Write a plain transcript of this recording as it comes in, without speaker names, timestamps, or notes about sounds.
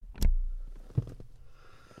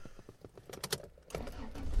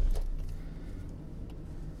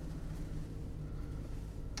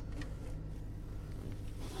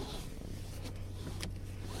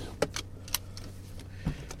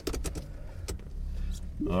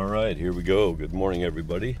All right, here we go. Good morning,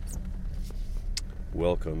 everybody.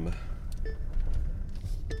 Welcome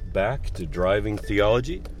back to Driving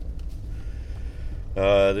Theology.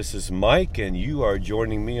 This is Mike, and you are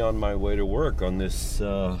joining me on my way to work on this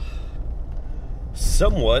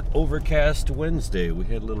somewhat overcast Wednesday. We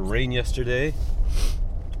had a little rain yesterday.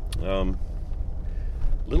 Little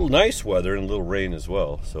nice weather and a little rain as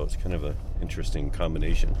well, so it's kind of an interesting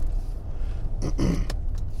combination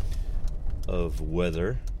of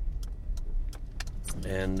weather.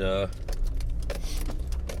 And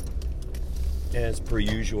as per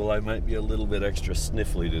usual, I might be a little bit extra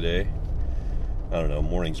sniffly today. I don't know,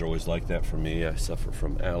 mornings are always like that for me. I suffer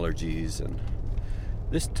from allergies, and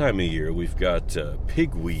this time of year we've got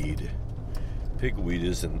pigweed. Pigweed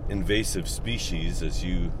is an invasive species, as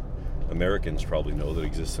you Americans probably know, that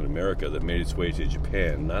exists in America, that made its way to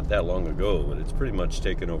Japan not that long ago, but it's pretty much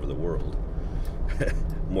taken over the world.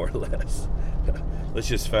 More or less. Let's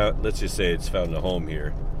just say it's found a home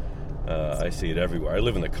here. I see it everywhere. I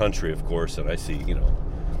live in the country, of course, and I see,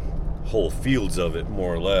 whole fields of it,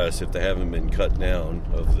 more or less, if they haven't been cut down,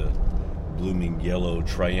 of the blooming yellow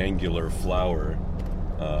triangular flower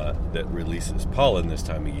that releases pollen this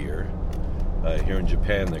time of year. Here in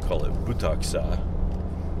Japan, they call it butakusa,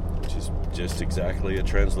 which is just exactly a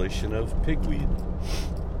translation of pigweed.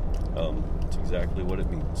 It's exactly what it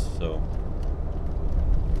means. So,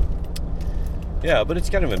 yeah, but it's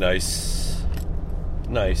kind of a nice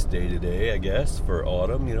day today, I guess, for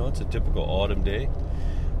autumn. It's a typical autumn day.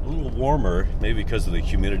 A little warmer, maybe because of the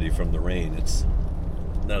humidity from the rain. It's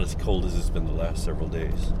not as cold as it's been the last several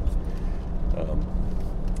days.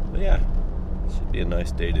 But yeah, it should be a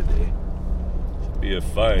nice day today. Should be a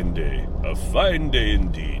fine day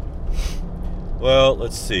indeed. Well,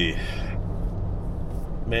 let's see.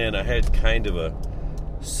 Man, I had kind of a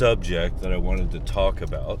subject that I wanted to talk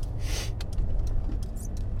about.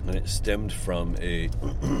 And it stemmed from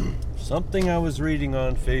something I was reading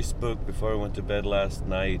on Facebook before I went to bed last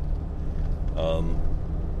night.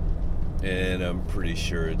 And I'm pretty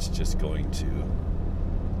sure it's just going to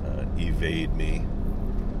evade me.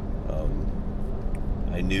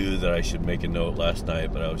 I knew that I should make a note last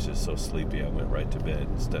night, but I was just so sleepy I went right to bed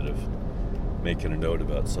instead of making a note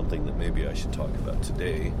about something that maybe I should talk about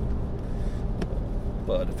today.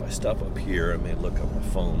 But if I stop up here, I may look on my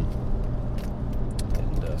phone.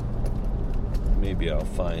 Maybe I'll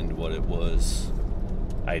find what it was.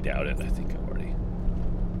 I doubt it. I think I've already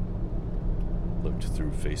looked through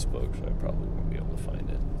Facebook, so I probably won't be able to find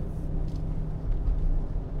it.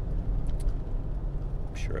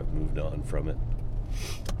 I'm sure I've moved on from it.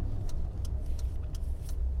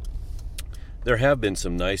 There have been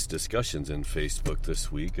some nice discussions in Facebook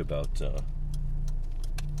this week about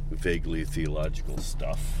vaguely theological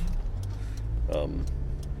stuff.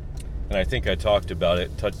 And I think I talked about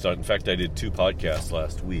it, touched on it. In fact, I did 2 podcasts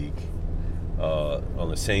last week, on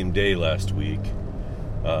the same day last week,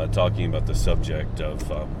 talking about the subject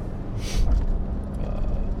of, of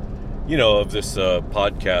this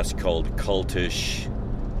podcast called Cultish,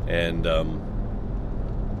 and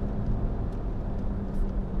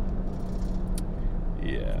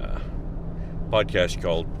podcast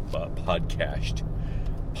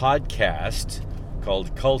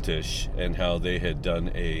called Cultish, and how they had done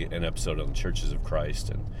an episode on Churches of Christ.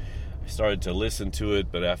 And I started to listen to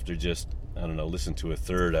it, but after just, listen to a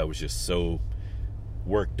third, I was just so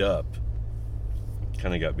worked up.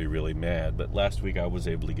 Kind of got me really mad. But last week I was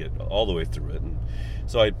able to get all the way through it. And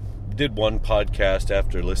so I did one podcast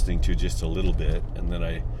after listening to just a little bit, and then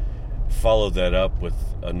I followed that up with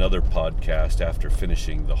another podcast after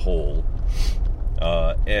finishing the whole.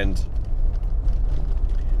 And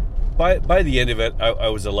by the end of it, I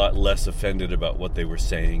was a lot less offended about what they were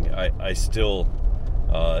saying. I still,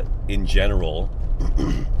 in general,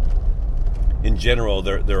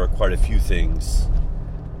 there are quite a few things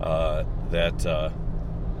that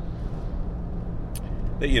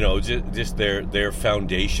just their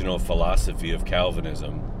foundational philosophy of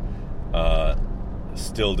Calvinism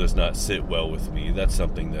still does not sit well with me. That's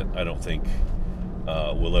something that I don't think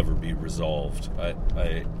will ever be resolved.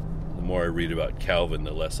 The more I read about Calvin,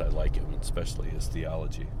 the less I like him, especially his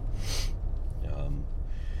theology.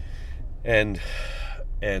 And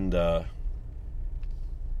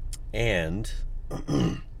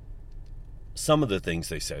some of the things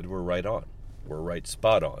they said were right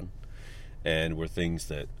spot on, and were things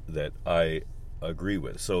that I agree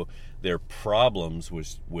with. So their problems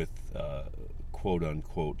was with quote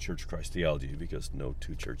unquote Church of Christ theology, because no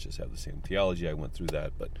two churches have the same theology. I went through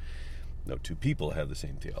that, but no two people have the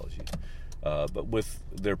same theology. But with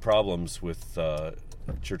their problems with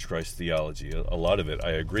Church Christ theology, a lot of it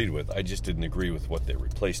I agreed with. I just didn't agree with what they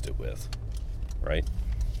replaced it with, right?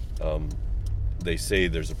 They say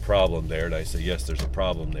there's a problem there, and I say, yes, there's a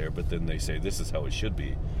problem there, but then they say this is how it should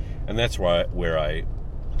be. And that's where I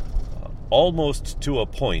almost to a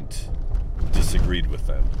point disagreed with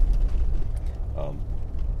them.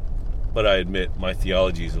 But I admit my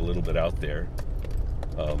theology is a little bit out there.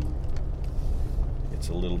 It's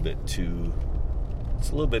a little bit too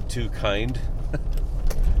kind, a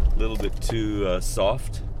little bit too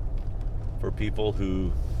soft for people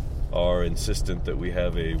who are insistent that we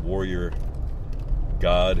have a warrior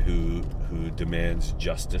God who demands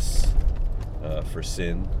justice for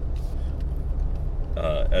sin,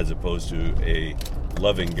 as opposed to a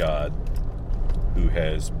loving God who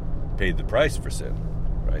has paid the price for sin,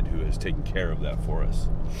 right? Who has taken care of that for us.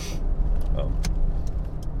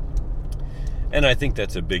 And I think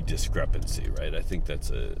that's a big discrepancy, right? I think that's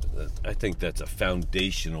a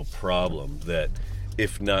foundational problem that,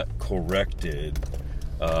 if not corrected,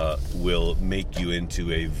 will make you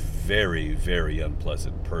into a very, very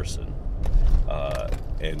unpleasant person,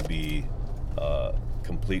 and be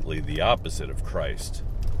completely the opposite of Christ.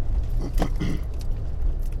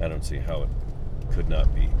 I don't see how it could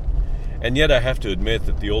not be. And yet I have to admit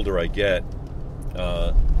that the older I get,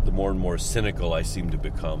 the more and more cynical I seem to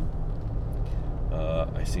become.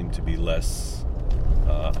 I seem to be less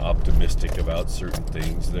optimistic about certain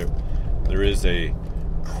things. There is a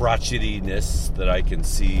crotchetiness that I can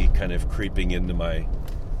see kind of creeping into my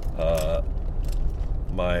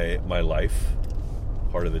life.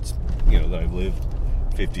 Part of it's, that I've lived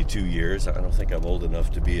 52 years. I don't think I'm old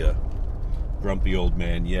enough to be a grumpy old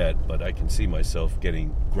man yet, but I can see myself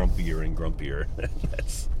getting grumpier and grumpier.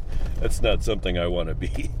 That's not something I want to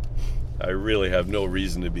be. I really have no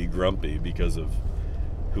reason to be grumpy because of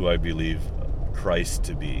who I believe Christ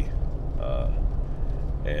to be.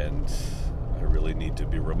 And I really need to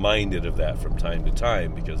be reminded of that from time to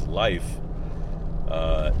time, because life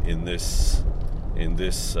in this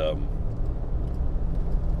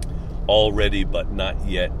already but not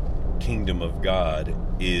yet kingdom of God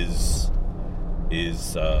is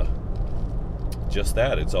just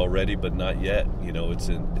that. It's already but not yet.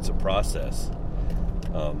 It's a process.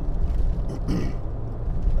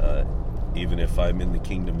 Even if I'm in the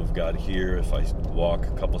kingdom of God here, if I walk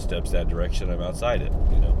a couple steps that direction, I'm outside it,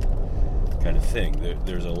 kind of thing.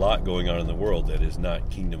 There's a lot going on in the world that is not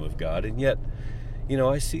kingdom of God, and yet,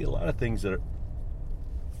 I see a lot of things that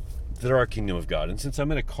are kingdom of God. And since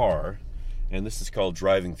I'm in a car, and this is called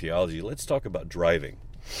driving theology, let's talk about driving.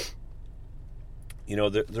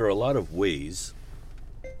 There are a lot of ways.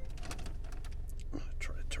 I'm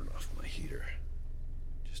trying to turn off my heater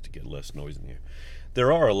just to get less noise in here.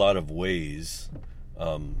 There are a lot of ways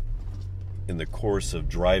in the course of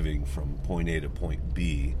driving from point A to point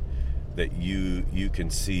B that you can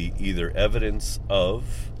see either evidence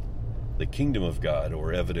of the kingdom of God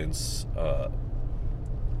or evidence of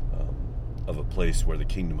a place where the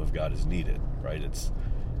kingdom of God is needed, right?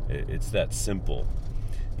 It's that simple.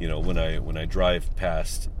 When I drive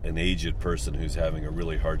past an aged person who's having a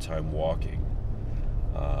really hard time walking,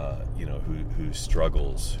 who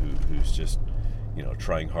struggles, who's just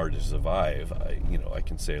trying hard to survive, I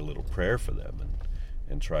can say a little prayer for them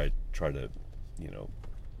and try to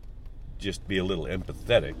just be a little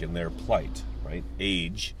empathetic in their plight, right?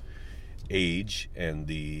 Age and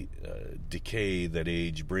the decay that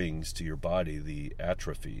age brings to your body, the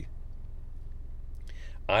atrophy,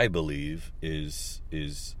 I believe is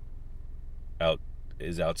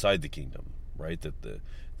outside the kingdom, right? That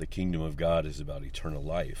the kingdom of God is about eternal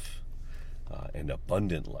life and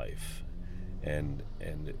abundant life, and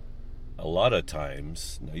a lot of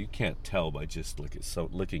times, now you can't tell by just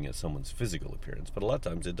looking at someone's physical appearance, but a lot of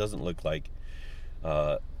times it doesn't look like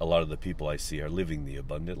a lot of the people I see are living the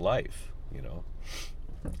abundant life.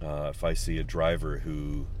 If I see a driver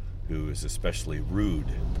who is especially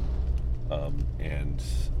rude and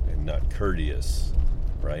not courteous,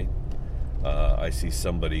 right? I see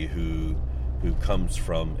somebody who comes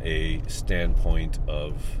from a standpoint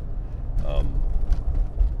of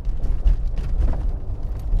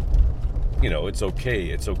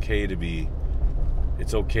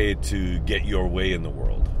it's okay to get your way in the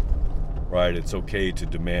world, right? It's okay to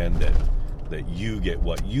demand that you get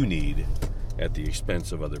what you need at the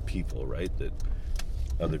expense of other people, right? That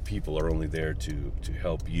other people are only there to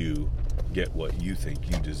help you get what you think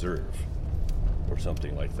you deserve, or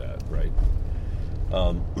something like that, right?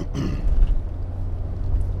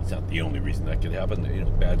 It's not the only reason that could happen.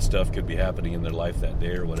 Bad stuff could be happening in their life that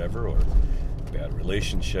day or whatever, or bad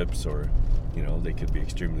relationships, or they could be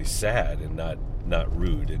extremely sad and not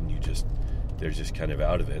rude, and they're just kind of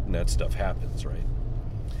out of it, and that stuff happens, right?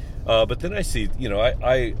 But then I see,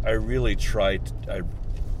 I really try,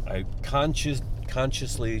 I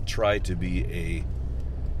consciously try to be a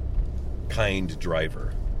kind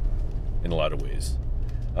driver in a lot of ways.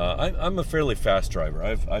 I'm a fairly fast driver.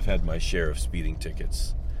 I've had my share of speeding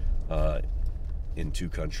tickets in 2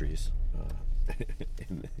 countries,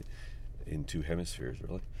 in 2 hemispheres,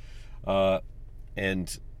 really.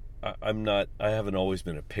 And I haven't always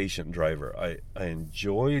been a patient driver. I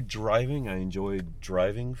enjoy driving. I enjoy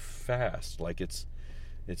driving fast. Like it's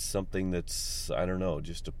something that's, I don't know,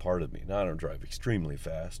 just a part of me. Now, I don't drive extremely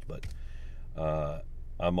fast, but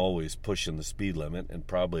I'm always pushing the speed limit and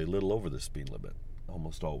probably a little over the speed limit,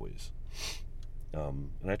 almost always.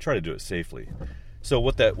 And I try to do it safely. So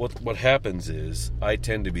what happens is I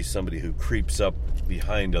tend to be somebody who creeps up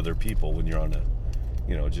behind other people when you're on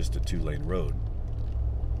just a 2-lane road.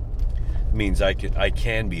 It means I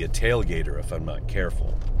can be a tailgater if I'm not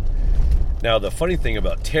careful. Now, the funny thing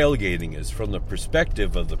about tailgating is, from the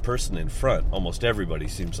perspective of the person in front, almost everybody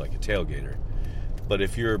seems like a tailgater. But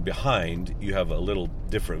if you're behind, you have a little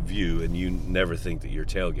different view, and you never think that you're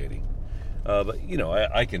tailgating. But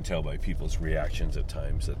I can tell by people's reactions at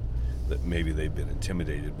times that maybe they've been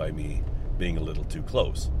intimidated by me being a little too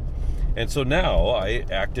close. And so now I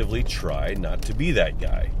actively try not to be that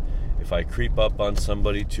guy. If I creep up on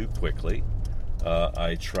somebody too quickly,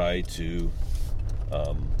 I try to,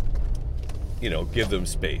 give them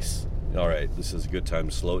space. All right, this is a good time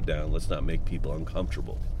to slow it down. Let's not make people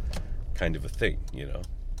uncomfortable, kind of a thing,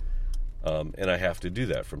 And I have to do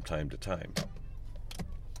that from time to time.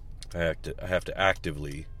 I have to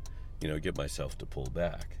actively, get myself to pull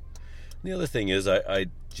back. The other thing is, I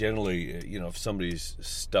generally, if somebody's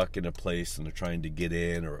stuck in a place and they're trying to get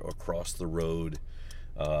in or cross the road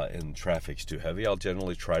and traffic's too heavy, I'll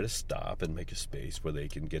generally try to stop and make a space where they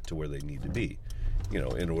can get to where they need to be,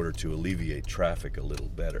 in order to alleviate traffic a little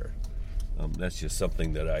better. That's just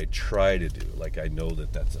something that I try to do. Like, I know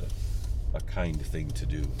that that's a kind thing to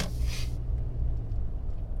do.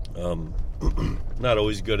 Not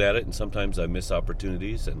always good at it, and sometimes I miss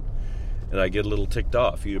opportunities, and I get a little ticked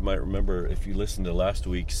off. You might remember, if you listened to last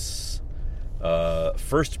week's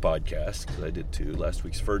first podcast, because I did too, last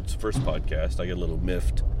week's first podcast, I get a little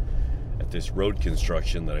miffed at this road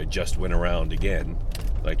construction that I just went around again,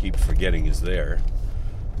 that I keep forgetting is there.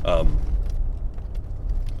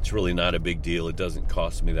 It's really not a big deal. It doesn't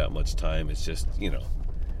cost me that much time. It's just,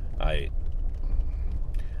 I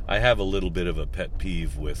have a little bit of a pet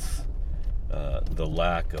peeve with the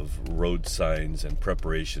lack of road signs and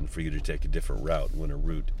preparation for you to take a different route when a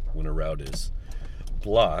route is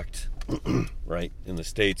blocked. Right? In the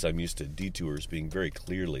States, I'm used to detours being very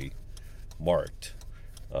clearly marked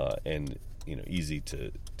and easy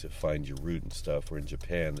to find your route and stuff. Where in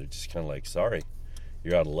Japan, they're just kind of like, sorry,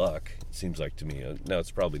 you're out of luck. It seems like to me. Now,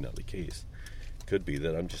 it's probably not the case. It could be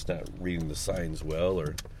that I'm just not reading the signs well,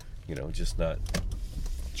 or just not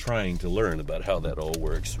trying to learn about how that all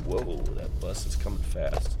works. Whoa, that bus is coming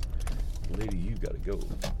fast. Lady, you gotta go.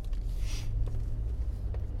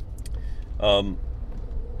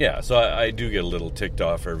 Yeah, so I do get a little ticked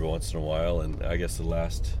off every once in a while, and I guess the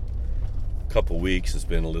last couple weeks has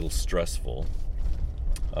been a little stressful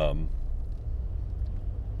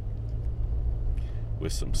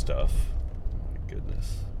with some stuff. My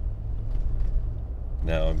goodness.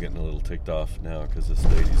 Now I'm getting a little ticked off now because this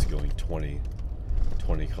lady's going 20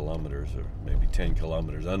 kilometers or maybe 10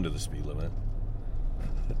 kilometers under the speed limit.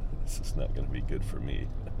 This is not going to be good for me.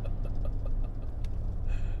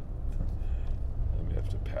 I may have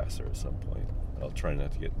to pass her at some point. I'll try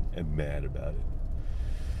not to get mad about it.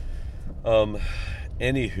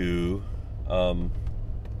 Anywho,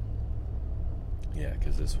 yeah,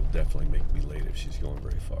 because this will definitely make me late if she's going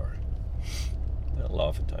very far. Well,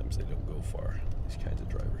 oftentimes they don't go far, these kinds of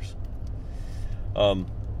drivers.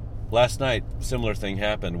 Last night, similar thing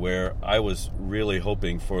happened where I was really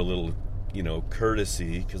hoping for a little,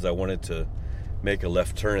 courtesy, because I wanted to make a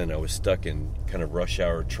left turn and I was stuck in kind of rush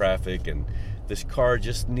hour traffic, and this car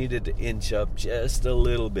just needed to inch up just a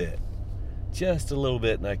little bit,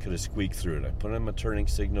 and I could have squeaked through it. I put on my turning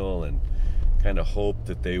signal and kind of hoped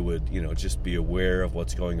that they would, just be aware of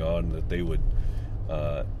what's going on, and that they would,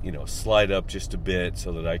 slide up just a bit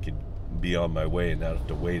so that I could be on my way and not have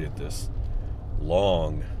to wait at this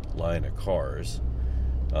long line of cars.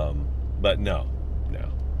 But no.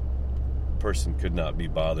 Person could not be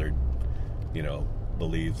bothered,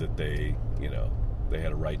 believe that they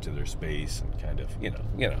had a right to their space, and kind of,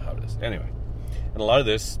 how it is. Anyway, and a lot of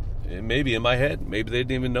this maybe in my head, maybe they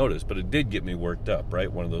didn't even notice, but it did get me worked up,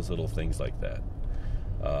 right? One of those little things like that.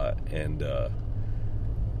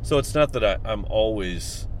 So it's not that I'm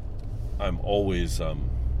always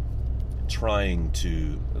trying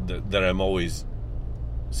to, that I'm always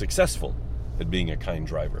successful at being a kind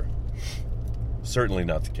driver. Certainly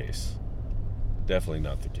not the case. Definitely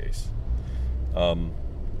not the case.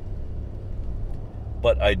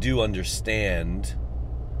 But I do understand.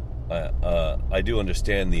 I do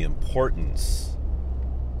understand the importance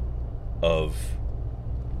of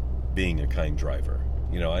being a kind driver.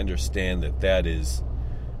 I understand that is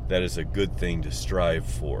a good thing to strive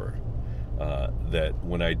for. That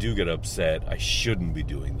when I do get upset, I shouldn't be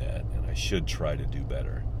doing that, and I should try to do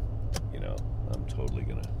better. I'm totally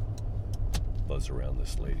gonna buzz around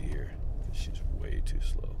this lady here. She's way too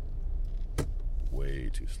slow. Way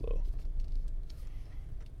too slow.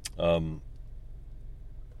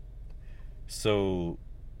 So,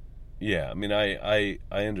 yeah, I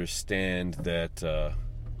understand that.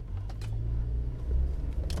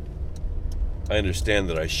 I understand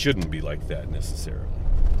that I shouldn't be like that necessarily.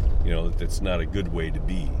 That's not a good way to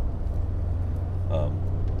be.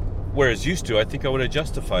 Whereas used to, I think I would have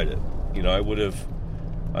justified it. I would have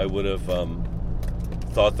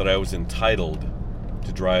thought that I was entitled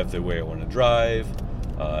to drive the way I want to drive,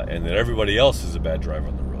 and that everybody else is a bad driver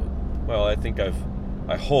on the road. Well,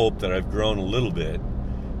 I hope that I've grown a little bit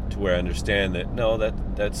to where I understand that no,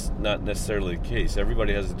 that's not necessarily the case.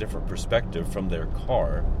 Everybody has a different perspective from their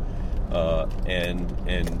car,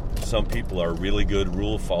 and some people are really good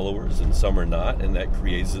rule followers, and some are not, and that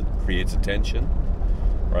creates a tension,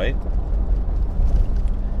 right?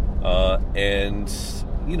 And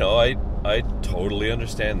I totally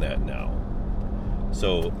understand that now.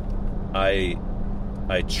 So I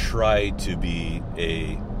try to be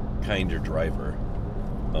a kinder driver,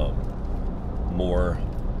 more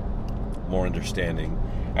understanding.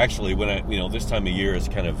 Actually, when this time of year is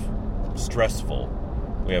kind of stressful.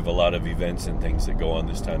 We have a lot of events and things that go on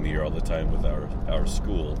this time of year all the time with our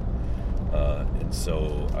school, and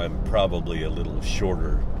so I'm probably a little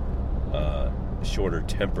shorter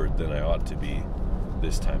tempered than I ought to be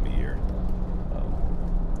this time of year.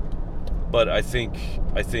 But I think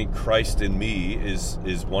Christ in me is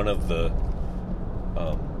one of the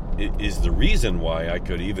is the reason why I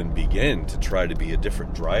could even begin to try to be a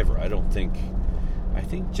different driver. I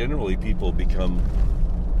think generally people become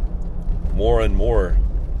more and more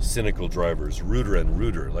cynical drivers, ruder and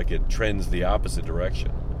ruder, like it trends the opposite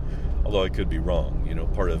direction. Although I could be wrong.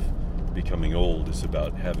 Part of becoming old is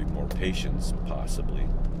about having more patience, possibly.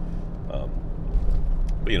 But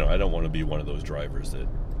I don't want to be one of those drivers that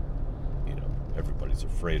everybody's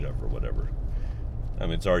afraid of or whatever.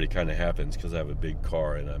 It's already kind of happens because I have a big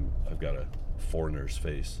car and I've got a foreigner's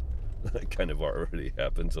face. That kind of already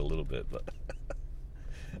happens a little bit, but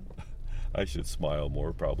I should smile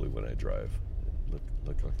more probably when I drive.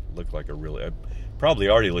 Look like a really. I probably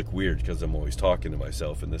already look weird because I'm always talking to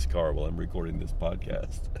myself in this car while I'm recording this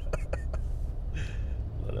podcast.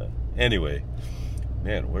 But anyway,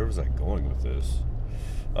 man, where was I going with this?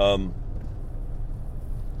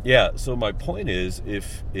 Yeah. So my point is,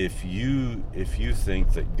 if you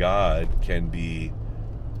think that God can be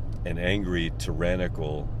an angry,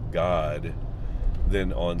 tyrannical God,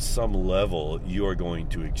 then on some level you are going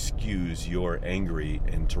to excuse your angry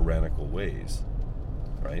and tyrannical ways,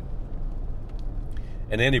 right?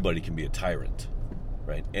 And anybody can be a tyrant,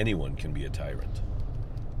 right? Anyone can be a tyrant.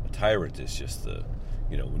 A tyrant is just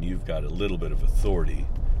when you've got a little bit of authority,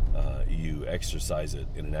 you exercise it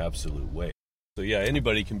in an absolute way. So yeah,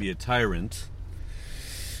 anybody can be a tyrant.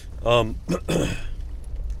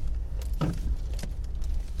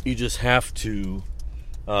 You just have to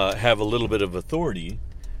have a little bit of authority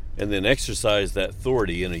and then exercise that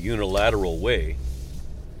authority in a unilateral way,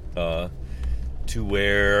 to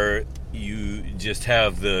where you just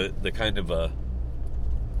have the kind of a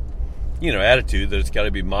attitude that it's got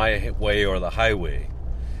to be my way or the highway.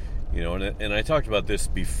 And I talked about this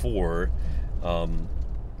before,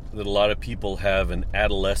 that a lot of people have an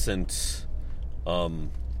adolescent,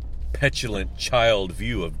 petulant child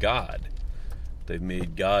view of God. They've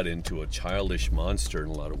made God into a childish monster in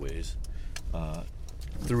a lot of ways,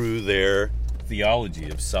 through their theology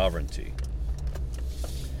of sovereignty.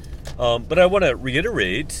 But I want to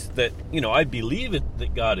reiterate that, I believe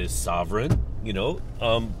that God is sovereign,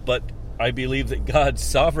 but I believe that God's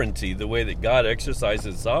sovereignty, the way that God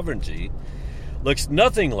exercises sovereignty, looks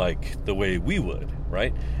nothing like the way we would,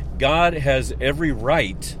 right? God has every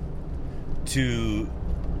right to,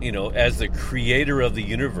 as the creator of the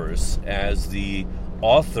universe, as the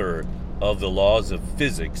author of the laws of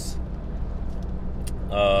physics,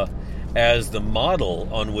 as the model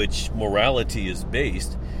on which morality is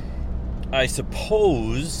based, I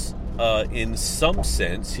suppose in some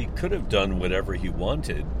sense he could have done whatever he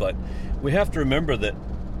wanted, but we have to remember that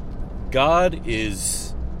God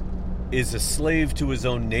is a slave to his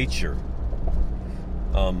own nature.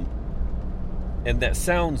 And that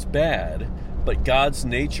sounds bad, but God's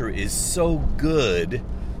nature is so good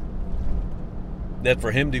that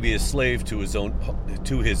for him to be a slave to his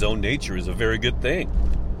own nature is a very good thing.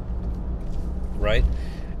 Right?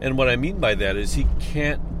 And what I mean by that is he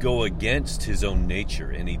can't go against his own nature,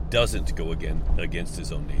 and he doesn't go against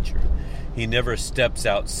his own nature. He never steps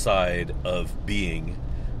outside of being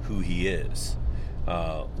who he is.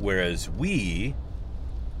 Whereas we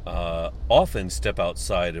often step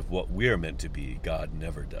outside of what we're meant to be. God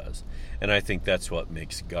never does. And I think that's what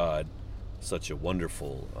makes God such a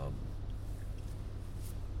wonderful...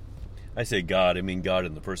 I say God, I mean God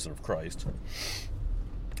in the person of Christ.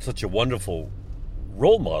 Such a wonderful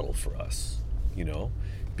role model for us,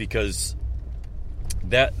 because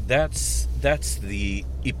that's the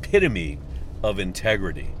epitome of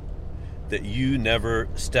integrity, that you never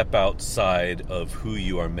step outside of who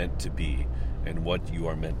you are meant to be and what you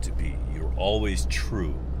are meant to be. You're always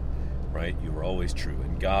true, right? You're always true,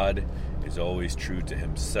 and God is always true to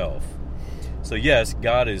himself. So yes,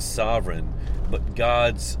 God is sovereign, but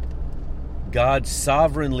God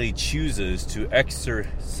sovereignly chooses to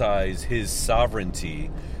exercise his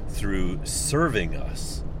sovereignty through serving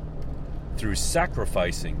us, through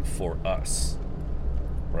sacrificing for us,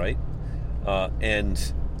 right?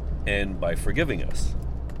 And by forgiving us.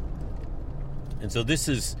 And so this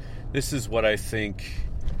is what I think,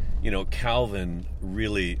 Calvin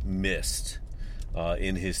really missed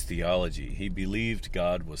in his theology. He believed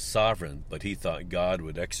God was sovereign, but he thought God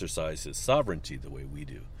would exercise his sovereignty the way we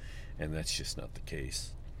do. And that's just not the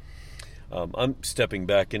case. I'm stepping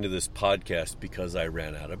back into this podcast because I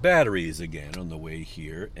ran out of batteries again on the way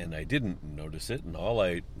here, and I didn't notice it, and all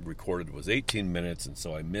I recorded was 18 minutes, and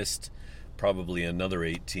so I missed probably another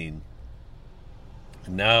 18.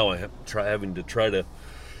 And now I'm having to try to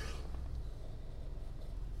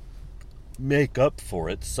make up for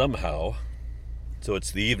it somehow. So it's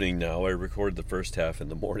the evening now. I recorded the first half in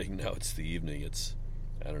the morning. Now it's the evening. It's,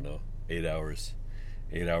 8 hours.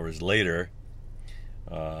 8 hours later,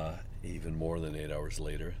 even more than 8 hours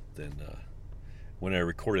later than when I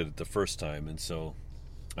recorded it the first time. And so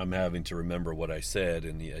I'm having to remember what I said.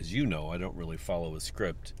 And as you know, I don't really follow a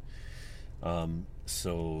script.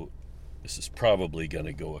 So this is probably going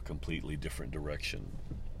to go a completely different direction.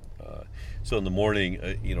 So in the morning,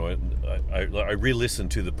 I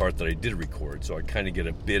re-listened to the part that I did record, so I kind of get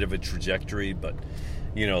a bit of a trajectory. But,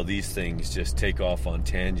 these things just take off on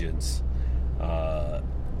tangents.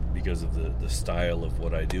 Because of the style of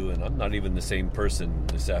what I do, and I'm not even the same person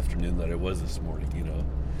this afternoon that I was this morning,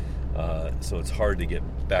 so it's hard to get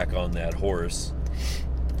back on that horse,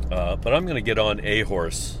 but I'm going to get on a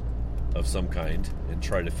horse of some kind and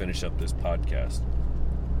try to finish up this podcast.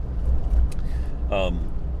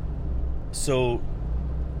 So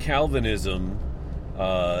Calvinism,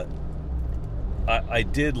 I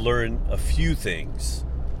did learn a few things,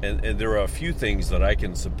 and there are a few things that I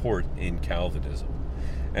can support in Calvinism.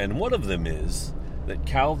 And one of them is that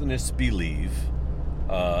Calvinists believe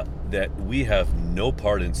that we have no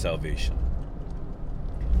part in salvation.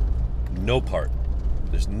 No part.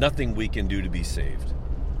 There's nothing we can do to be saved.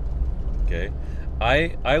 Okay?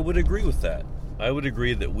 I would agree with that. I would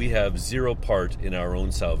agree that we have zero part in our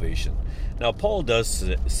own salvation. Now, Paul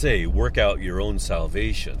does say, work out your own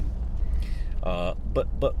salvation. But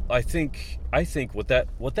I think what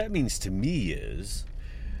that means to me is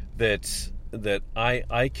that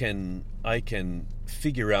I can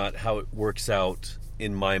figure out how it works out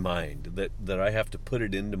in my mind, that I have to put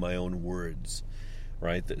it into my own words,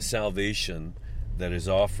 right? That salvation that is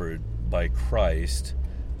offered by Christ,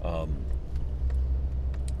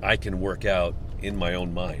 I can work out in my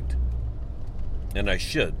own mind. And I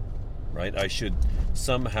should, right? I should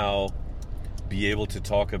somehow be able to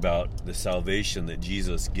talk about the salvation that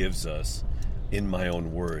Jesus gives us in my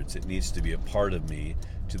own words. It needs to be a part of me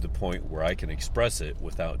to the point where I can express it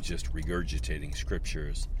without just regurgitating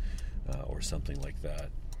scriptures or something like that.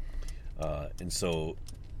 And so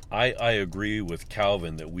I agree with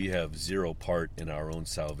Calvin that we have zero part in our own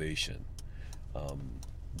salvation.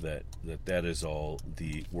 That is all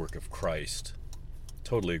the work of Christ.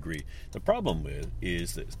 Totally agree. The problem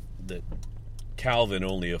is that Calvin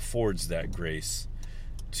only affords that grace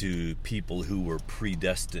to people who were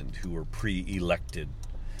predestined, who were pre-elected,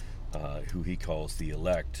 who he calls the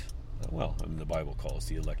elect. The Bible calls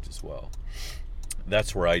the elect as well.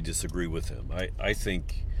 that's where I disagree with him. I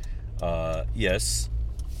think, yes,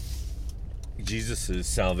 Jesus'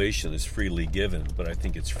 salvation is freely given, but I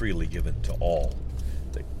think it's freely given to all,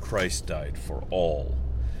 that Christ died for all.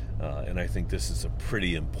 And I think this is a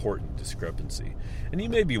pretty important discrepancy. And you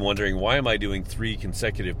may be wondering, why am I doing 3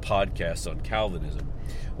 consecutive podcasts on Calvinism?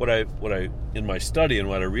 What I in my study, and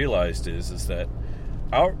what I realized is that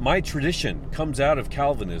my tradition comes out of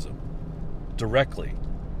Calvinism directly.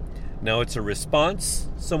 Now, it's a response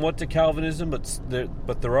somewhat to Calvinism,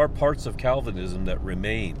 but there are parts of Calvinism that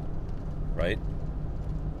remain, right?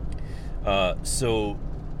 So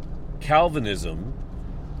Calvinism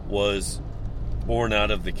was born out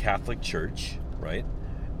of the Catholic Church, right,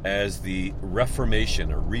 as the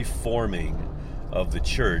reformation or reforming of the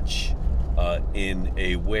church in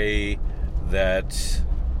a way that,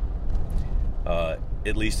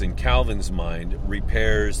 at least in Calvin's mind,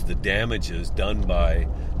 repairs the damages done by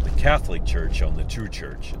the Catholic Church on the true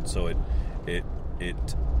church. And so it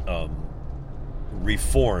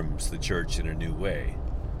reforms the church in a new way,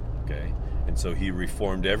 okay? And so he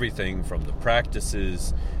reformed everything from the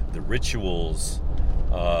practices, the rituals,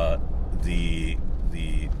 the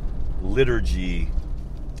liturgy,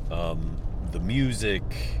 the music,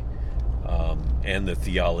 and the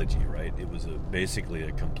theology, right? It was basically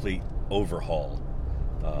a complete overhaul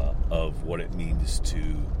of what it means to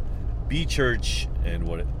be church and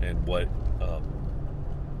what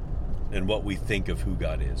we think of who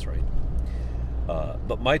God is, right?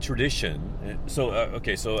 But my tradition, so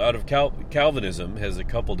out of Calvinism has a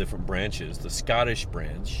couple different branches. The Scottish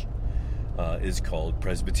branch is called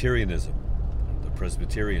Presbyterianism, the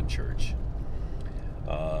Presbyterian Church.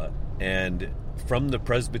 And from the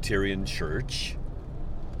Presbyterian Church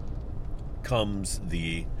comes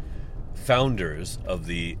the founders of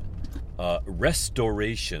the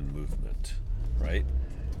Restoration movement, right?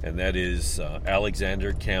 And that is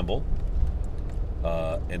Alexander Campbell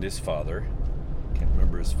and his father. Can't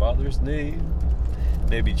remember his father's name.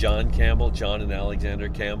 Maybe John and Alexander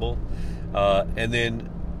Campbell. And then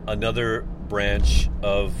another branch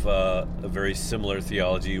of a very similar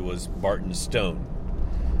theology was Barton Stone.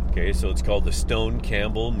 Okay, so it's called the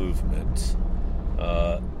Stone-Campbell movement.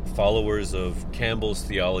 Followers of Campbell's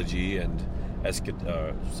theology and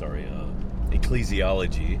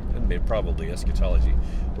ecclesiology, and probably eschatology,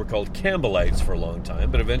 were called Campbellites for a long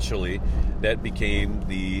time, but eventually that became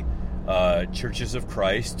the Churches of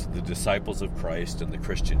Christ, the Disciples of Christ, and the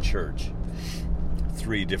Christian Church.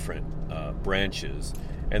 3 different branches.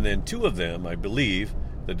 And then 2 of them, I believe,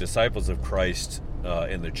 the Disciples of Christ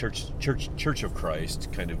and the Church of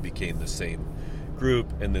Christ, kind of became the same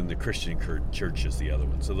group, and then the Christian Church is the other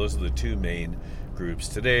one. So those are the 2 main groups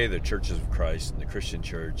today, the Churches of Christ and the Christian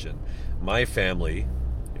Church. And my family,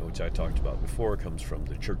 which I talked about before, comes from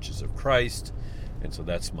the Churches of Christ, and so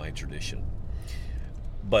that's my tradition.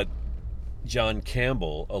 But John Calvin,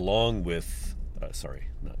 along with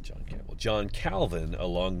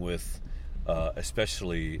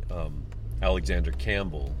especially Alexander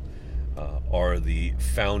Campbell, are the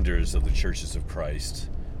founders of the Churches of Christ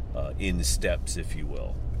in steps, if you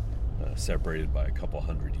will, separated by a couple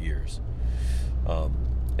hundred years.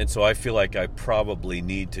 And so I feel like I probably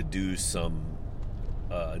need to do some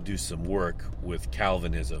work with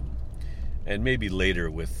Calvinism, and maybe later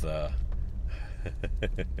with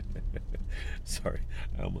sorry,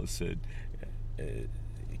 I almost said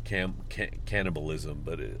cannibalism,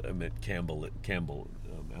 but I meant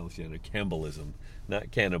Alexander Campbellism,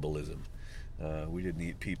 not cannibalism. We didn't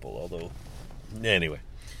eat people, although anyway.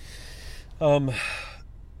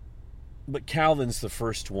 But Calvin's the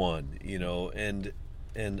first one, and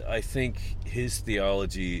I think his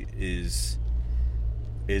theology is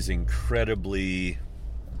incredibly,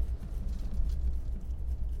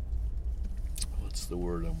 what's the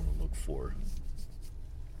word I'm going to look for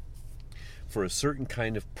a certain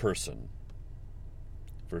kind of person,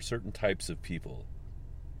 for certain types of people.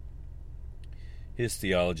 His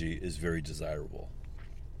theology is very desirable.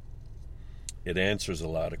 It answers a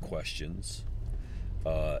lot of questions,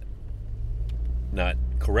 not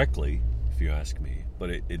correctly, if you ask me, but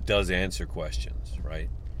it does answer questions, right?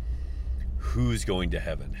 Who's going to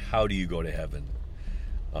heaven? How do you go to heaven?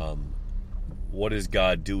 What is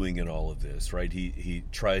God doing in all of this, right? He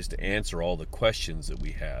tries to answer all the questions that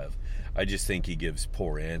we have. I just think he gives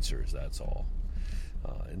poor answers, that's all.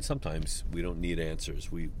 And sometimes we don't need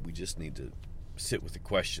answers. We just need to sit with the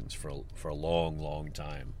questions for a long, long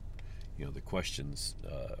time. The questions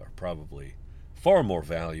are probably far more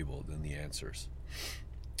valuable than the answers.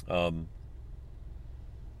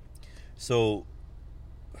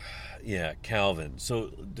 Calvin.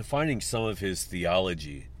 So defining some of his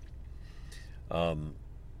theology,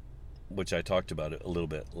 which I talked about it a little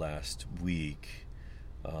bit last week.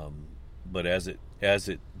 But as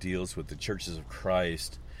it deals with the churches of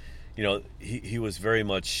Christ, he was very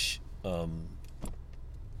much.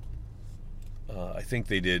 I think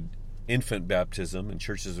they did infant baptism, and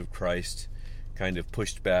churches of Christ kind of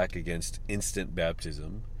pushed back against instant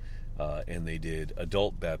baptism, and they did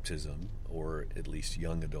adult baptism, or at least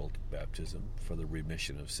young adult baptism, for the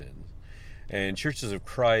remission of sins. And churches of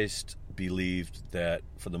Christ believed that,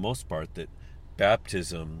 for the most part, that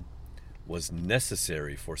baptism was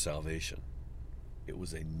necessary for salvation. It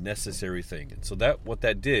was a necessary thing. And so what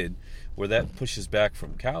that did, where that pushes back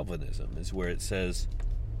from Calvinism, is where it says,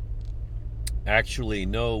 actually,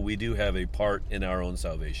 no, we do have a part in our own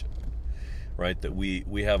salvation, right? That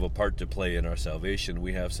we have a part to play in our salvation.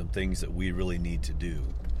 We have some things that we really need to do.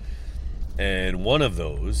 And one of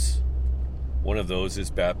those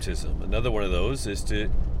is baptism. Another one of those is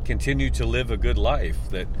to continue to live a good life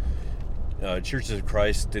that churches of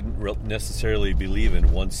Christ didn't necessarily believe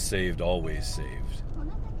in once saved, always saved.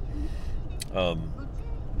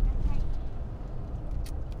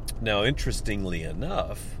 Now, interestingly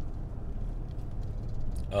enough,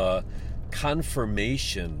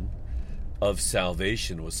 confirmation of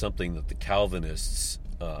salvation was something that the Calvinists,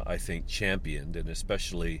 I think, championed, and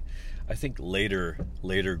especially, I think, later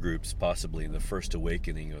groups, possibly in the First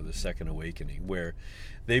Awakening or the Second Awakening, where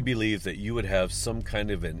they believed that you would have some kind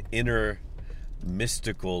of an inner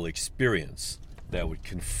mystical experience that would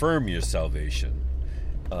confirm your salvation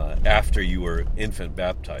after you were infant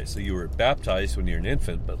baptized. So you were baptized when you're an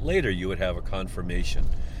infant, but later you would have a confirmation,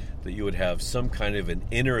 that you would have some kind of an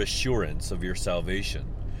inner assurance of your salvation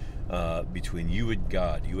between you and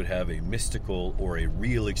God. You would have a mystical or a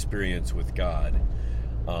real experience with God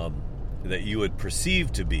that you would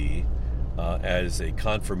perceive to be as a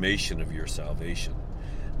confirmation of your salvation.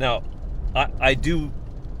 Now, I do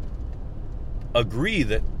agree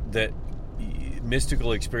that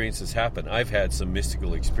mystical experiences happen. I've had some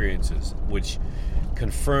mystical experiences which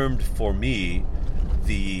confirmed for me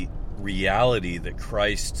the reality that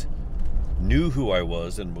Christ knew who I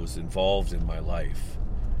was and was involved in my life.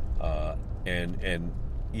 And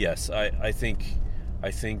yes, I think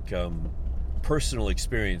personal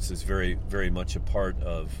experience is very, very much a part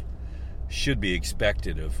of, should be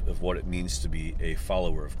expected of what it means to be a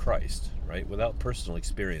follower of Christ, right? Without personal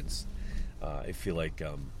experience, I feel like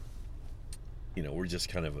we're just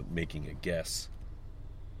kind of making a guess,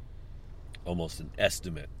 almost an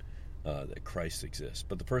estimate that Christ exists.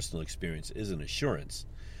 But the personal experience is an assurance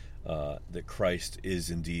that Christ is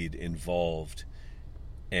indeed involved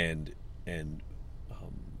and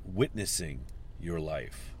witnessing your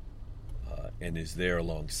life and is there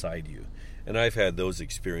alongside you. And I've had those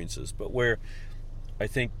experiences. But where I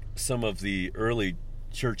think some of the early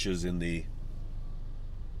churches in the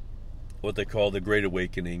what they call the Great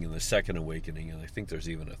Awakening and the Second Awakening, and I think there's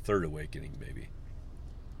even a Third Awakening maybe,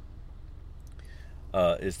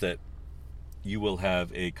 is that you will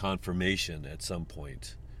have a confirmation at some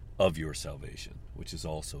point of your salvation, which is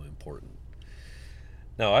also important.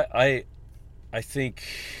 Now, I think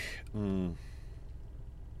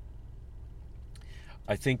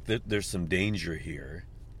that there's some danger here.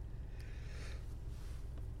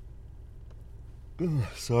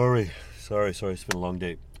 Sorry, it's been a long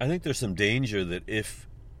day. I think there's some danger that if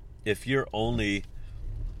you're only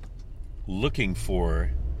looking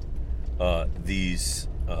for this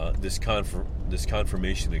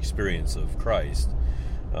confirmation experience of Christ,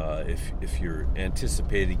 if you're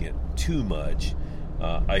anticipating it too much,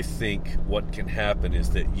 I think what can happen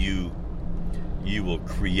is that you will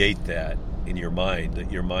create that in your mind,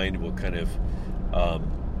 that your mind will kind of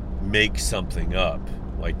make something up,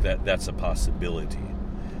 like that's a possibility.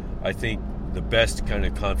 I think the best kind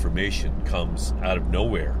of confirmation comes out of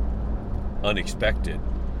nowhere, unexpected,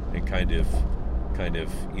 and kind of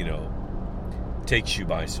takes you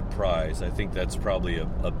by surprise. I think that's probably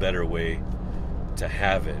a better way to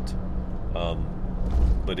have it.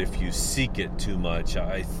 But if you seek it too much,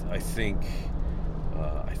 I think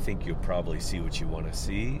you'll probably see what you want to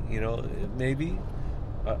see. Maybe.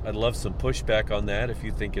 I'd love some pushback on that if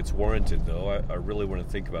you think it's warranted, though. I really want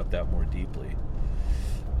to think about that more deeply.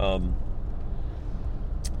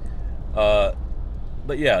 But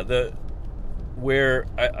yeah, where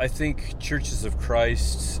I think churches of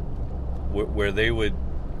Christ, where they would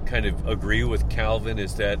kind of agree with Calvin,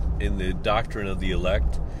 is that in the doctrine of the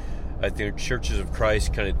elect, I think churches of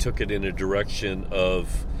Christ kind of took it in a direction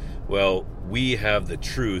of, well, we have the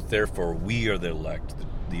truth, therefore we are the elect.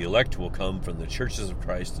 The elect will come from the churches of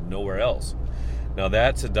Christ and nowhere else. Now,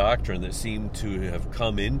 that's a doctrine that seemed to have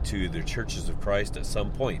come into the churches of Christ at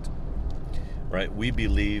some point. right? We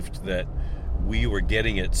believed that we were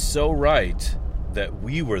getting it so right that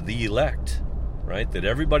we were the elect, right? That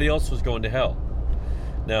everybody else was going to hell.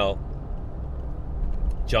 Now,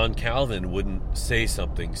 John Calvin wouldn't say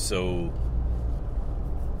something so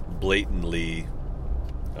blatantly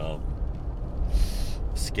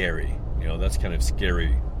scary. That's kind of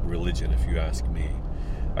scary religion, if you ask me.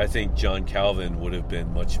 I think John Calvin would have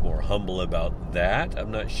been much more humble about that.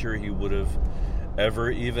 I'm not sure he would have ever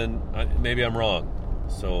even, maybe I'm wrong,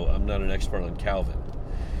 so I'm not an expert on Calvin.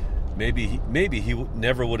 Maybe he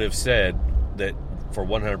never would have said that for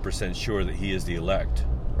 100% sure that he is the elect,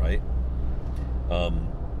 right?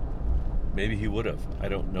 Maybe he would have. I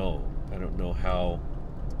don't know. I don't know how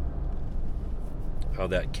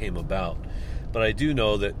that came about. But I do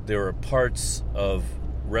know that there are parts of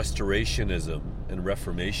Restorationism and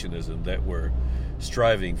Reformationism that were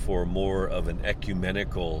striving for more of an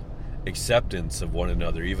ecumenical acceptance of one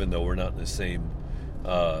another, even though we're not in the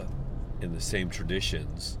same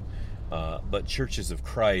traditions. But churches of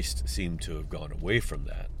Christ seem to have gone away from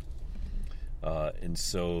that. And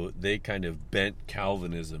so they kind of bent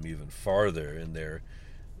Calvinism even farther in their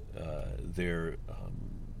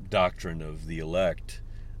doctrine of the elect,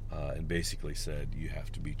 and basically said you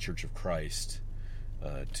have to be Church of Christ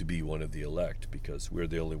to be one of the elect, because we're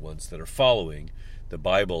the only ones that are following the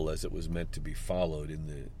Bible as it was meant to be followed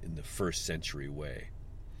in the first century way.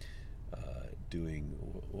 Doing,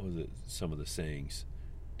 what was it? Some of the sayings,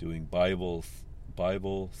 doing Bible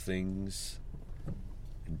things.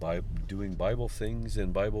 Doing Bible things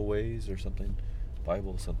in Bible ways or something.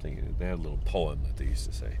 Bible something. They had a little poem that they used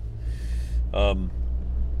to say.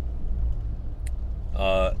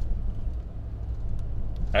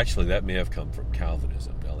 Actually, that may have come from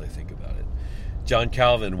Calvinism, now that I think about it. John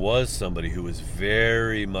Calvin was somebody who was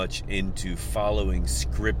very much into following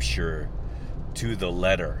Scripture to the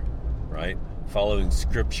letter, right? Following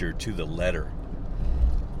Scripture to the letter.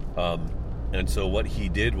 And so what he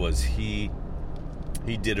did was he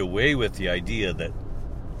did away with the idea that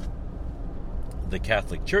the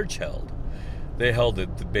Catholic Church held. They held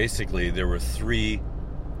that basically there were three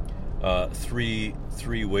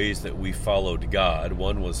ways that we followed God.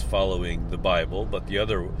 One was following the Bible, but the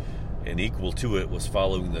other, and equal to it, was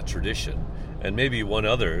following the tradition. And maybe one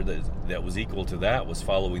other that was equal to that was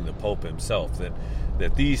following the Pope himself.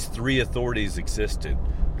 That these three authorities existed: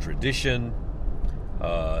 tradition,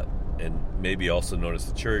 and maybe also known as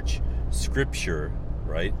the Church, Scripture,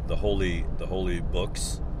 right? The holy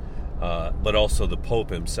books, but also the Pope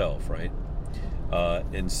himself, right?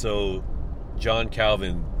 And so John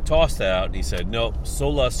Calvin tossed that out and he said, no,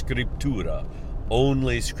 sola scriptura,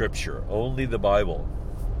 only Scripture, only the Bible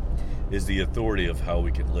is the authority of how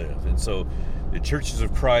we can live. And so the Churches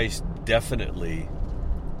of Christ definitely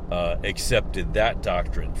accepted that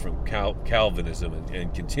doctrine from Calvinism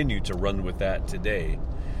and continue to run with that today.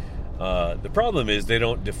 The problem is they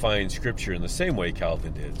don't define Scripture in the same way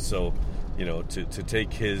Calvin did. So, to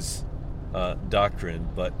take his doctrine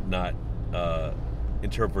but not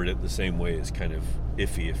interpret it the same way is kind of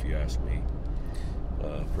iffy, if you ask me.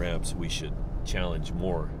 Perhaps we should challenge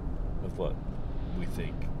more of what we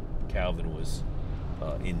think Calvin was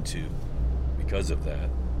into because of that.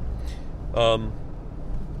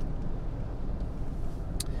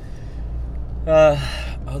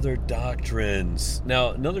 Other doctrines.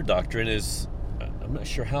 Now, another doctrine is, I'm not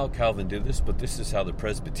sure how Calvin did this, but this is how the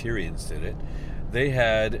Presbyterians did it. They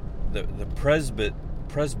had the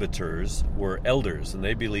presbyters were elders, and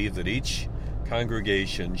they believed that each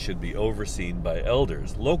congregation should be overseen by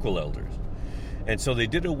elders, local elders. And so they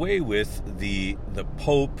did away with the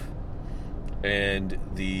Pope and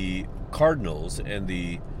the cardinals and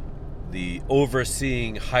the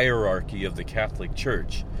overseeing hierarchy of the Catholic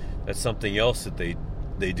Church. That's something else that they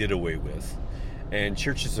did away with. And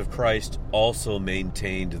Churches of Christ also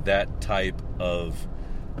maintained that type of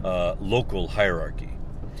local hierarchy,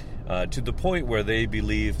 to the point where they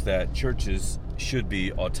believed that churches should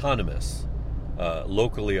be autonomous,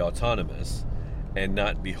 locally autonomous, and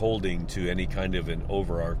not beholding to any kind of an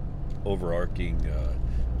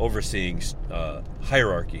overseeing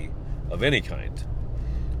hierarchy of any kind,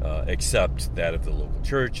 except that of the local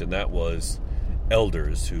church, and that was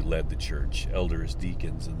elders who led the church, elders,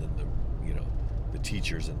 deacons, and then the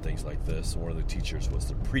teachers and things like this. One of the teachers was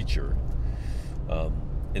the preacher,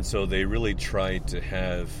 and so they really tried to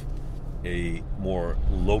have a more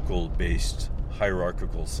local-based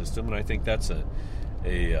hierarchical system, and I think that's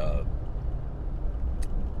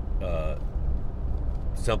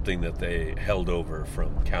something that they held over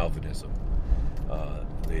from Calvinism.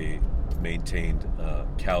 They maintained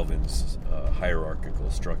Calvin's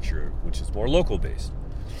hierarchical structure, which is more local-based.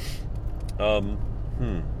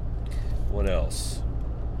 What else?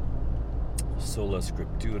 Sola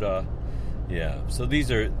Scriptura. Yeah. So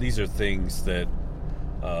these are things that,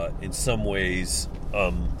 in some ways,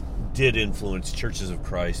 did influence Churches of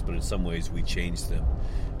Christ, but in some ways we changed them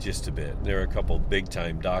just a bit. There are a couple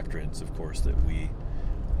big-time doctrines, of course, that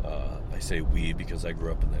I say we because I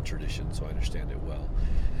grew up in that tradition, so I understand it well.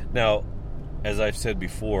 Now, as I've said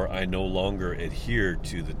before, I no longer adhere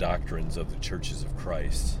to the doctrines of the Churches of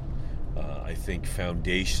Christ. I think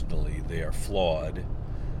foundationally they are flawed,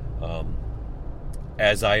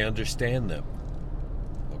 as I understand them.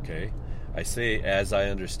 Okay? I say as I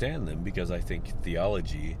understand them because I think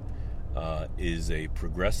theology is a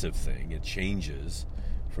progressive thing. It changes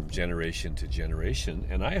from generation to generation,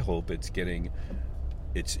 and I hope it's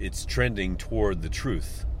trending toward the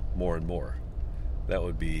truth more and more. That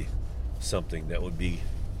would be something that would be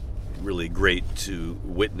really great to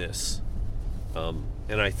witness,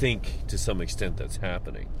 and I think to some extent that's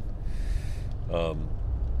happening.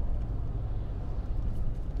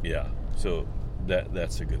 So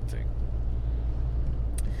that's a good thing.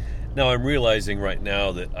 Now I'm realizing right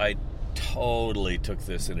now that I totally took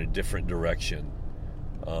this in a different direction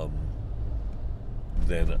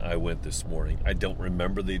than I went this morning. I don't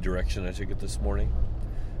remember the direction I took it this morning.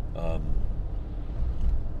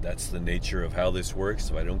 That's the nature of how this works.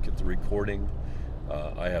 If I don't get the recording,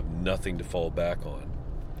 I have nothing to fall back on.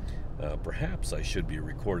 Perhaps I should be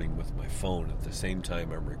recording with my phone at the same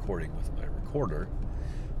time I'm recording with my recorder,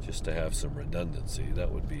 just to have some redundancy.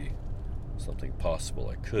 That would be something possible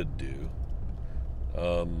I could do.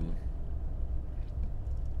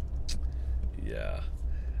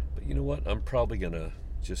 But you know what? I'm probably going to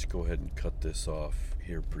just go ahead and cut this off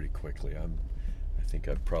here pretty quickly. I think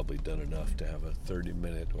I've probably done enough to have a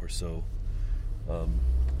 30-minute or so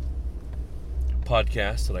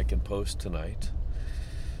podcast that I can post tonight.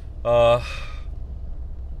 I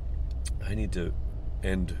need to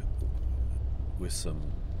end with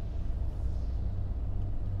some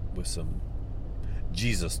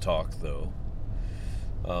Jesus talk, though.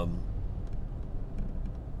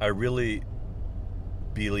 I really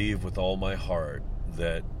believe with all my heart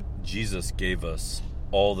that Jesus gave us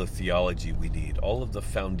all the theology we need. All of the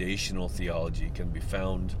foundational theology can be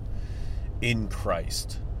found in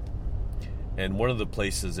Christ. And one of the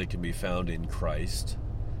places it can be found in Christ,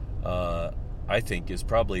 I think, is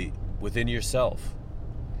probably within yourself.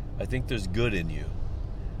 I think there's good in you.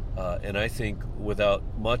 And I think without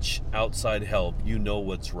much outside help, you know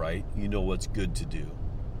what's right. You know what's good to do.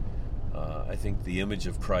 I think the image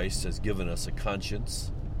of Christ has given us a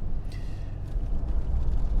conscience.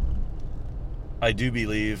 I do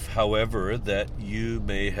believe, however, that you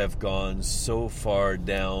may have gone so far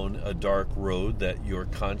down a dark road that your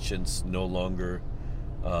conscience no longer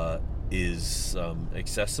is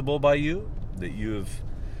accessible by you, that you've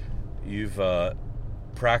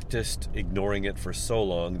practiced ignoring it for so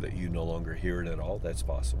long that you no longer hear it at all. That's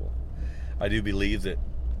possible. I do believe that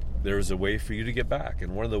there's a way for you to get back,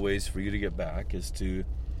 and one of the ways for you to get back is to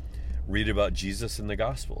read about Jesus in the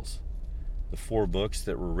Gospels, the 4 books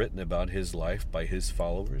that were written about his life by his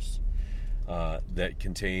followers, that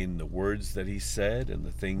contain the words that he said and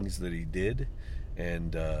the things that he did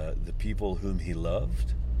and the people whom he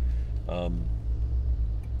loved. I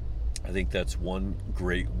think that's one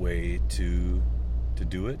great way to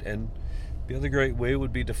do it. And the other great way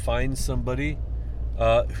would be to find somebody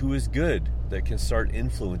who is good, that can start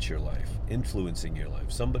influencing your life.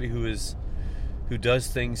 Somebody who does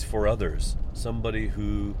things for others. Somebody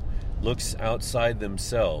who looks outside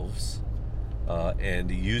themselves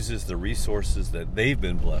and uses the resources that they've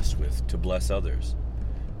been blessed with to bless others.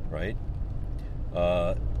 Right?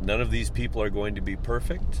 None of these people are going to be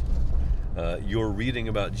perfect. Your reading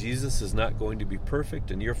about Jesus is not going to be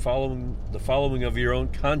perfect, and the following of your own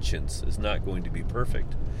conscience is not going to be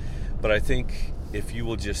perfect. But I think if you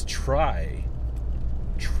will just try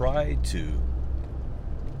to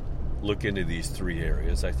look into these 3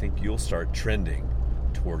 areas, I think you'll start trending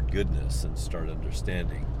toward goodness and start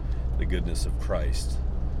understanding the goodness of Christ.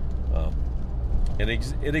 And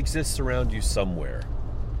it exists around you somewhere.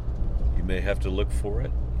 You may have to look for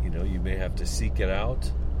it. You may have to seek it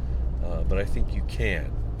out. But I think you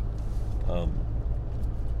can.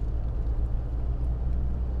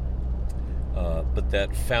 But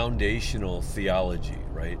that foundational theology,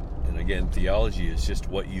 right? And again, theology is just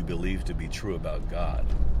what you believe to be true about God,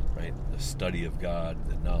 right? The study of God,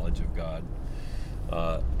 the knowledge of God.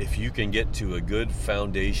 If you can get to a good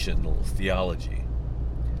foundational theology,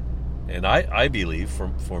 and I believe,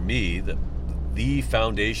 for me, that the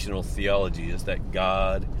foundational theology is that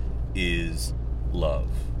God is love.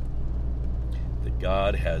 that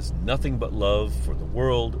God has nothing but love for the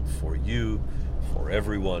world, for you, for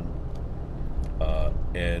everyone.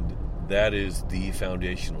 And that is the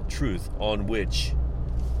foundational truth on which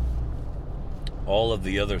all of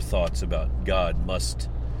the other thoughts about God must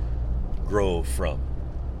grow from,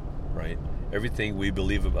 right? Everything we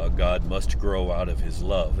believe about God must grow out of his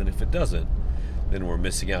love. And if it doesn't, then we're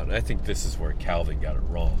missing out. And I think this is where Calvin got it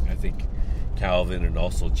wrong. I think Calvin and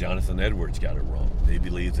also Jonathan Edwards got it wrong. They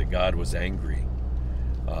believed that God was angry,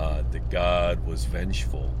 that God was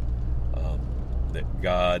vengeful, that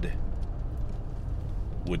God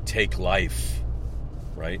would take life,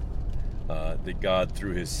 right? That God,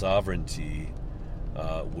 through his sovereignty,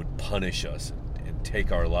 would punish us and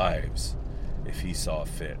take our lives if he saw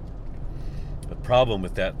fit. The problem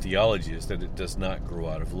with that theology is that it does not grow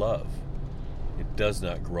out of love. It does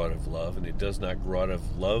not grow out of love, and it does not grow out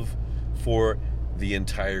of love for the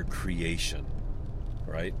entire creation,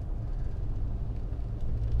 right?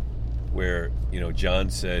 Where, John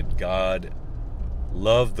said, God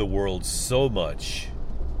loved the world so much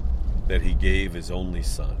that he gave his only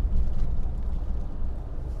son,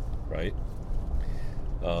 right?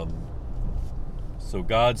 So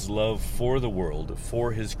God's love for the world,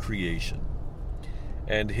 for his creation,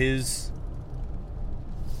 and his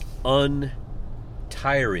untiring,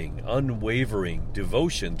 unwavering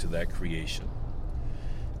devotion to that creation,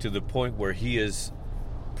 to the point where he is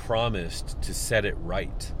promised to set it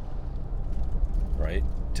right,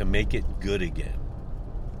 to make it good again,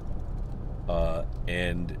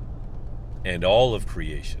 and all of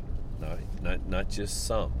creation, not just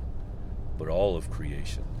some, but all of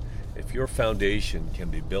creation. If your foundation can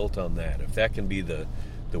be built on that, if that can be the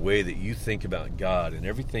way that you think about God, and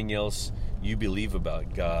everything else you believe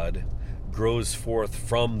about God grows forth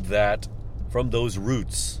from those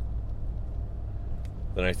roots,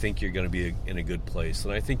 then I think you're going to be in a good place.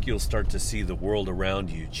 And I think you'll start to see the world around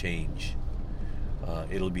you change.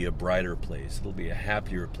 It'll be a brighter place. It'll be a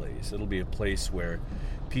happier place. It'll be a place where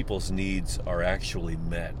people's needs are actually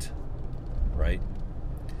met, right?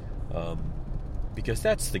 Because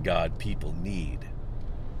that's the God people need.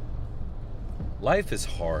 Life is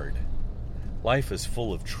hard. Life is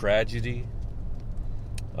full of tragedy.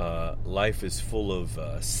 Life is full of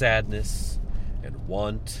sadness and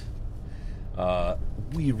want.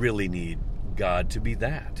 We really need God to be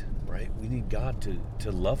that, right? We need God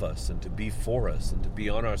to love us and to be for us and to be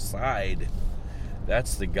on our side.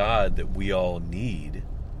 That's the God that we all need.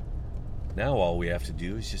 Now all we have to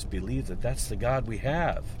do is just believe that that's the God we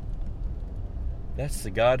have. That's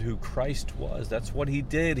the God who Christ was. That's what he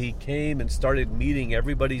did. He came and started meeting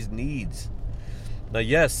everybody's needs. Now,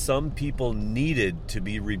 yes, some people needed to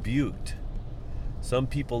be rebuked. Some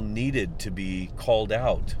people needed to be called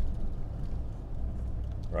out,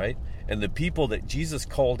 right? And the people that Jesus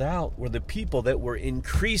called out were the people that were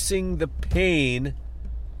increasing the pain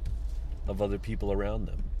of other people around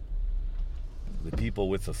them, the people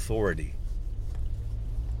with authority.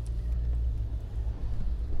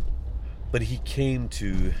 But he came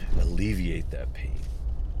to alleviate that pain,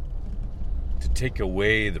 to take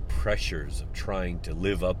away the pressures of trying to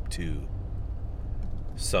live up to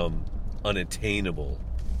some unattainable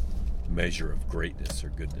measure of greatness or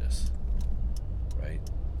goodness, right?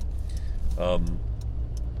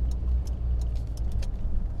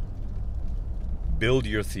 Build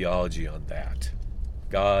your theology on that.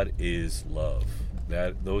 God is love.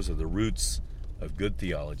 Those are the roots of good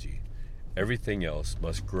theology. Everything else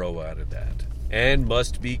must grow out of that and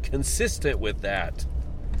must be consistent with that.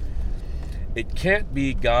 It can't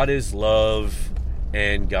be God is love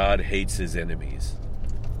and God hates his enemies.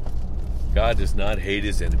 God does not hate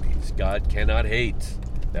his enemies. God cannot hate.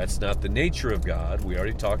 That's not the nature of God. We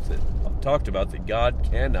already talked about that God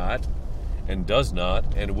cannot and does not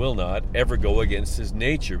and will not ever go against his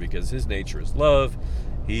nature, because his nature is love.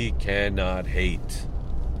 He cannot hate.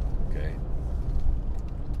 Okay?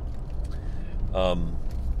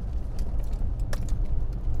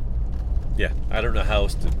 I don't know how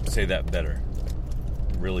else to say that better.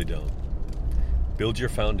 I really don't. Build your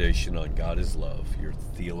foundation on God is love, your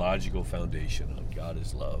theological foundation on God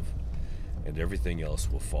is love, and everything else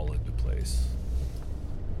will fall into place.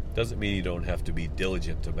 Doesn't mean you don't have to be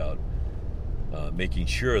diligent about making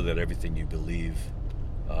sure that everything you believe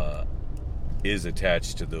is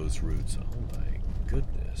attached to those roots. Oh my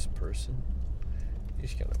goodness, person. You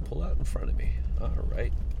just gotta pull out in front of me. All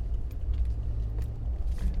right.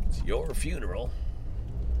 It's your funeral.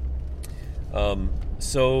 I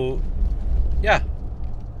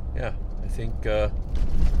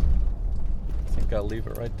think I'll leave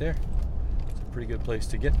it right there. It's a pretty good place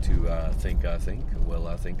to get to. I think.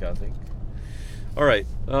 All right.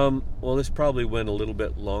 Well, this probably went a little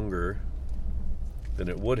bit longer than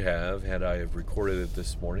it would have had I have recorded it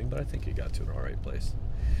this morning, but I think it got to an all right place.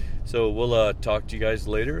 So we'll talk to you guys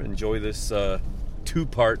later. Enjoy this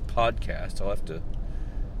two-part podcast. I'll have to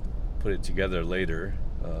put it together later.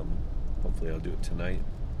 Hopefully I'll do it tonight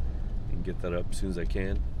and get that up as soon as I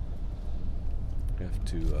can. I have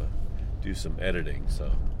to do some editing.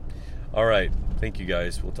 So, all right. Thank you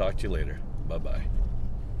guys. We'll talk to you later. Bye-bye.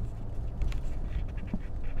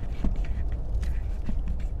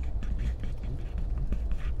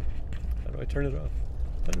 How do I turn it off?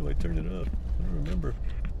 How do I turn it off? I don't remember.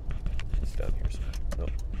 It's down here somewhere. No.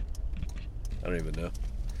 I don't even know.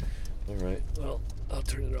 All right. Well, I'll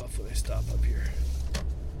turn it off when I stop up here.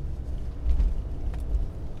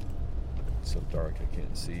 It's so dark I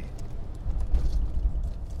can't see.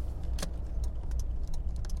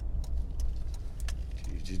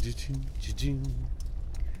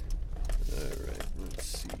 All right. Let's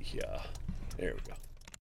see here. There we go.